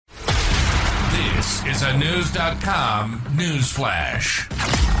This is a News.com news flash.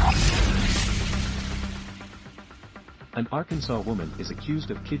 An Arkansas woman is accused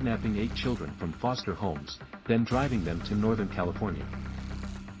of kidnapping 8 children from foster homes, then driving them to Northern California.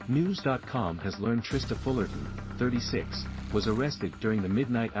 News.com has learned Trista Fullerton, 36, was arrested during the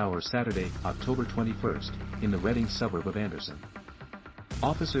midnight hour Saturday, October 21st, in the Redding suburb of Anderson.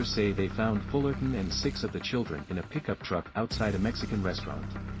 Officers say they found Fullerton and 6 of the children in a pickup truck outside a Mexican restaurant.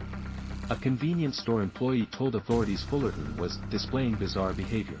 A convenience store employee told authorities Fullerton was displaying bizarre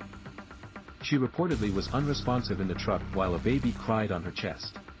behavior. She reportedly was unresponsive in the truck while a baby cried on her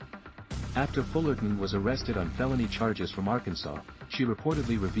chest. After Fullerton was arrested on felony charges from Arkansas, she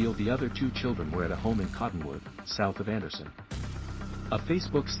reportedly revealed the other 2 children were at a home in Cottonwood, south of Anderson. A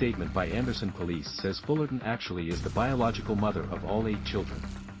Facebook statement by Anderson police says Fullerton actually is the biological mother of all 8 children.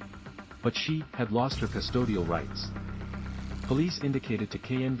 But she had lost her custodial rights. Police indicated to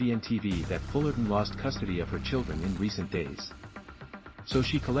KNVN-TV that Fullerton lost custody of her children in recent days. So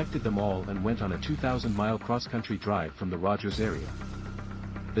she collected them all and went on a 2,000-mile cross-country drive from the Rogers area.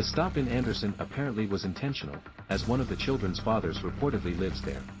 The stop in Anderson apparently was intentional, as one of the children's fathers reportedly lives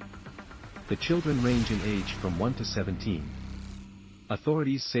there. The children range in age from 1 to 17.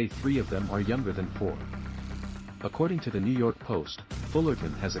 Authorities say 3 of them are younger than 4. According to the New York Post,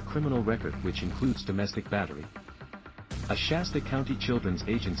 Fullerton has a criminal record which includes domestic battery. A Shasta County Children's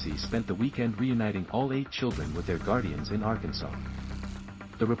Agency spent the weekend reuniting all 8 children with their guardians in Arkansas.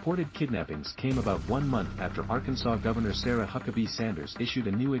 The reported kidnappings came about 1 month after Arkansas Governor Sarah Huckabee Sanders issued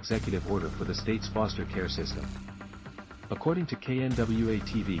a new executive order for the state's foster care system. According to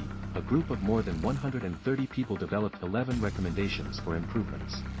KNWA-TV, a group of more than 130 people developed 11 recommendations for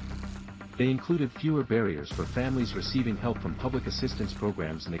improvements. They included fewer barriers for families receiving help from public assistance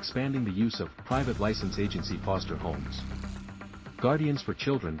programs and expanding the use of private license agency foster homes. Guardians for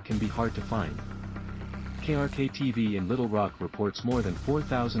children can be hard to find. KRK-TV in Little Rock reports more than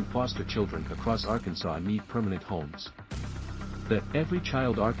 4,000 foster children across Arkansas need permanent homes. The Every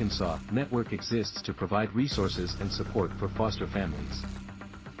Child Arkansas network exists to provide resources and support for foster families.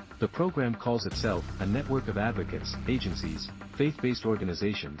 The program calls itself a network of advocates, agencies, faith-based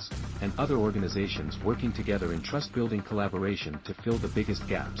organizations, and other organizations working together in trust-building collaboration to fill the biggest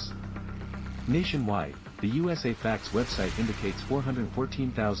gaps. Nationwide, the USA Facts website indicates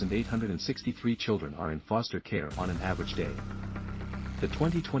 414,863 children are in foster care on an average day. The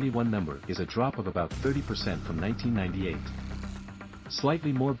 2021 number is a drop of about 30% from 1998.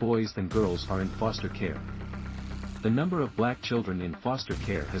 Slightly more boys than girls are in foster care. The number of black children in foster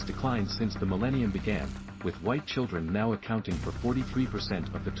care has declined since the millennium began, with white children now accounting for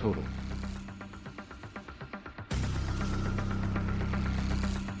 43% of the total.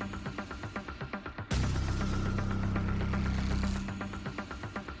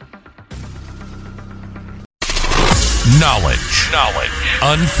 Knowledge.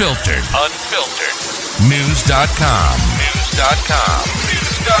 Unfiltered. News.com.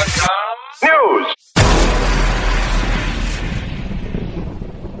 News.